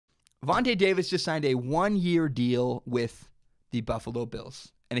Vontae Davis just signed a 1-year deal with the Buffalo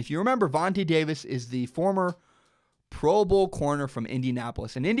Bills. And if you remember, Vontae Davis is the former Pro Bowl corner from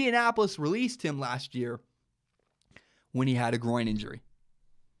Indianapolis. And Indianapolis released him last year when he had a groin injury.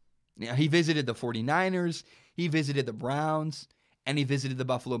 Now, he visited the 49ers, he visited the Browns, and he visited the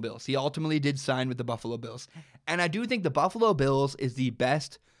Buffalo Bills. He ultimately did sign with the Buffalo Bills. And I do think the Buffalo Bills is the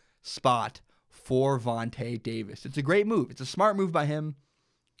best spot for Vontae Davis. It's a great move. It's a smart move by him.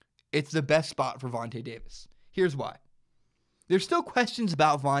 It's the best spot for Vontae Davis. Here's why. There's still questions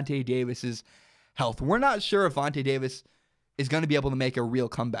about Vontae Davis's health. We're not sure if Vontae Davis is going to be able to make a real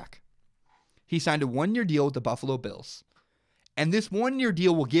comeback. He signed a 1-year deal with the Buffalo Bills. And this 1-year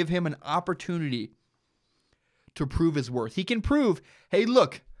deal will give him an opportunity to prove his worth. He can prove, hey,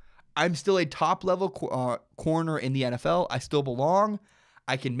 look, I'm still a top-level corner in the NFL. I still belong.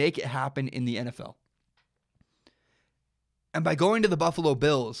 I can make it happen in the NFL. And by going to the Buffalo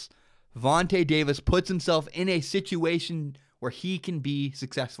Bills, Vontae Davis puts himself in a situation where he can be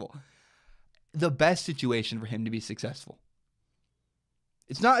successful. The best situation for him to be successful.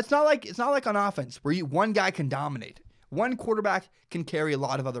 It's not like on offense where one guy can dominate. One quarterback can carry a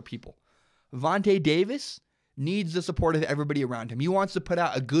lot of other people. Vontae Davis needs the support of everybody around him. He wants to put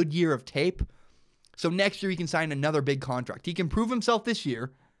out a good year of tape, so next year he can sign another big contract. He can prove himself this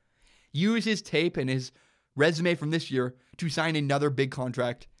year, use his tape and his resume from this year to sign another big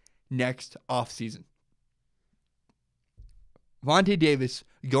contract next offseason. Vontae Davis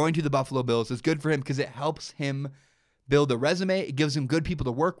going to the Buffalo Bills is good for him because it helps him build a resume. It gives him good people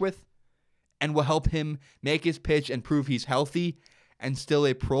to work with and will help him make his pitch and prove he's healthy and still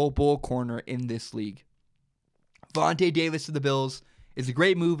a Pro Bowl corner in this league. Vontae Davis to the Bills is a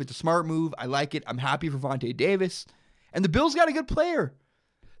great move. It's a smart move. I like it. I'm happy for Vontae Davis. And the Bills got a good player.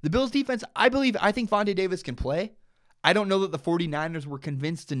 The Bills defense, I think Vontae Davis can play. I don't know that the 49ers were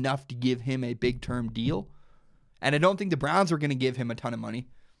convinced enough to give him a big-term deal. And I don't think the Browns were going to give him a ton of money.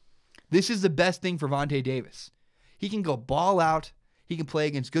 This is the best thing for Vontae Davis. He can go ball out. He can play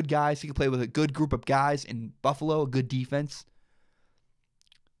against good guys. He can play with a good group of guys in Buffalo, a good defense.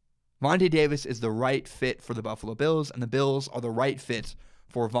 Vontae Davis is the right fit for the Buffalo Bills, and the Bills are the right fit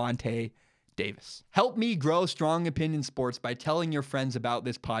for Vontae Davis. Help me grow Strong Opinion Sports by telling your friends about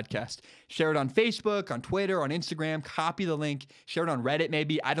this podcast. Share it on Facebook, on Twitter, on Instagram. Copy the link. Share it on Reddit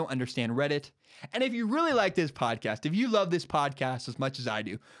maybe. I don't understand Reddit. And if you really like this podcast, if you love this podcast as much as I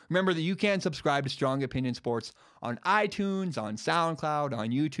do, remember that you can subscribe to Strong Opinion Sports on iTunes, on SoundCloud, on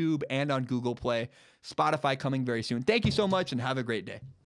YouTube, and on Google Play. Spotify coming very soon. Thank you so much and have a great day.